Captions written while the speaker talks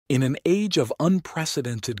In an age of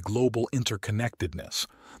unprecedented global interconnectedness,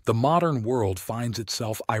 the modern world finds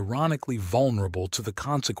itself ironically vulnerable to the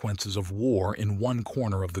consequences of war in one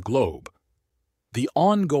corner of the globe. The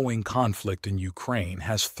ongoing conflict in Ukraine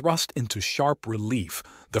has thrust into sharp relief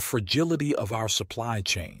the fragility of our supply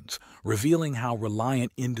chains, revealing how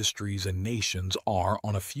reliant industries and nations are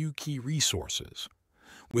on a few key resources.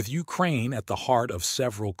 With Ukraine at the heart of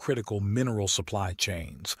several critical mineral supply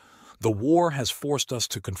chains, the war has forced us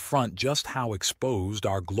to confront just how exposed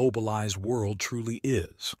our globalized world truly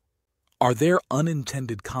is. Are there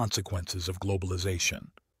unintended consequences of globalization?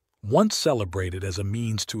 Once celebrated as a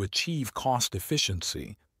means to achieve cost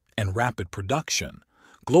efficiency and rapid production,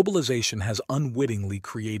 globalization has unwittingly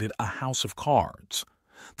created a house of cards.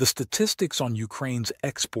 The statistics on Ukraine's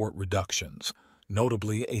export reductions,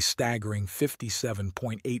 notably a staggering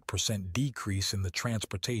 57.8% decrease in the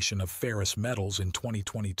transportation of ferrous metals in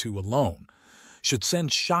 2022 alone, should send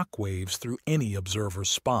shockwaves through any observer's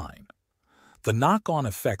spine. The knock-on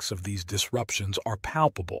effects of these disruptions are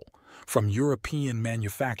palpable, from European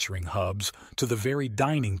manufacturing hubs to the very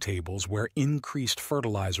dining tables where increased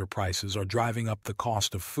fertilizer prices are driving up the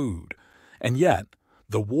cost of food. And yet,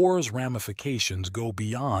 the war's ramifications go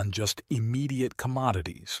beyond just immediate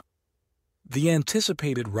commodities. The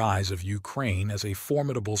anticipated rise of Ukraine as a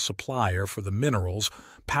formidable supplier for the minerals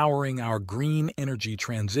powering our green energy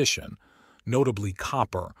transition, notably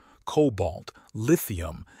copper, cobalt,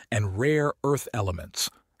 lithium, and rare earth elements,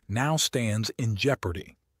 now stands in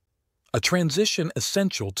jeopardy. A transition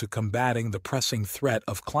essential to combating the pressing threat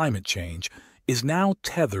of climate change is now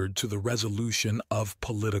tethered to the resolution of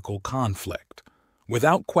political conflict.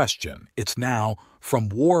 Without question, it's now from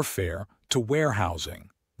warfare to warehousing,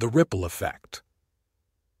 the ripple effect.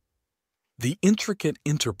 The intricate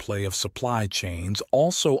interplay of supply chains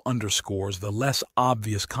also underscores the less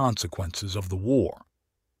obvious consequences of the war.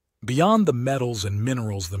 Beyond the metals and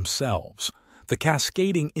minerals themselves, the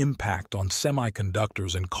cascading impact on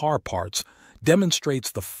semiconductors and car parts demonstrates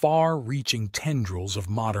the far-reaching tendrils of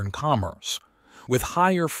modern commerce. With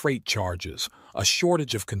higher freight charges, a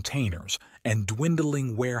shortage of containers, and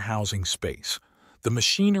dwindling warehousing space, the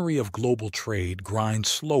machinery of global trade grinds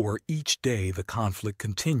slower each day the conflict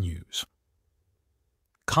continues.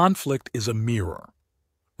 Conflict is a mirror,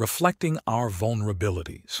 reflecting our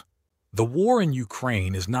vulnerabilities. The war in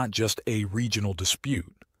Ukraine is not just a regional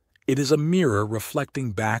dispute. It is a mirror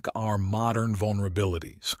reflecting back our modern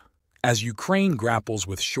vulnerabilities. As Ukraine grapples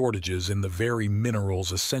with shortages in the very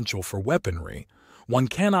minerals essential for weaponry, one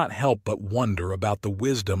cannot help but wonder about the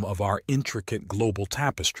wisdom of our intricate global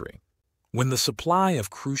tapestry. When the supply of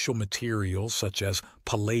crucial materials such as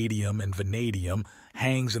palladium and vanadium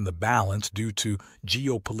hangs in the balance due to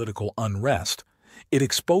geopolitical unrest, it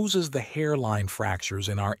exposes the hairline fractures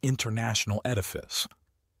in our international edifice.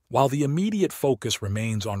 While the immediate focus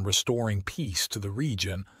remains on restoring peace to the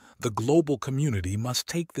region, the global community must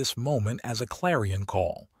take this moment as a clarion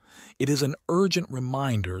call. It is an urgent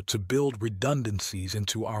reminder to build redundancies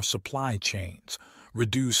into our supply chains,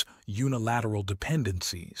 reduce unilateral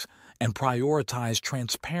dependencies, and prioritize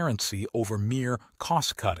transparency over mere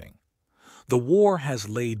cost-cutting. The war has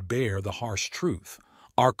laid bare the harsh truth.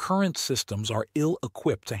 Our current systems are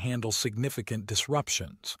ill-equipped to handle significant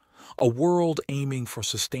disruptions. A world aiming for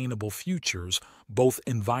sustainable futures, both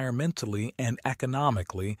environmentally and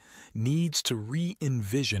economically, needs to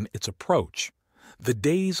re-envision its approach. The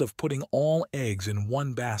days of putting all eggs in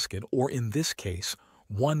one basket, or in this case,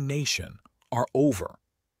 one nation, are over.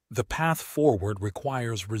 The path forward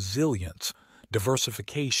requires resilience,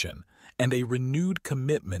 diversification, and a renewed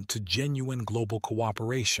commitment to genuine global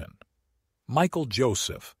cooperation. Michael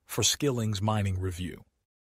Joseph for Skillings Mining Review.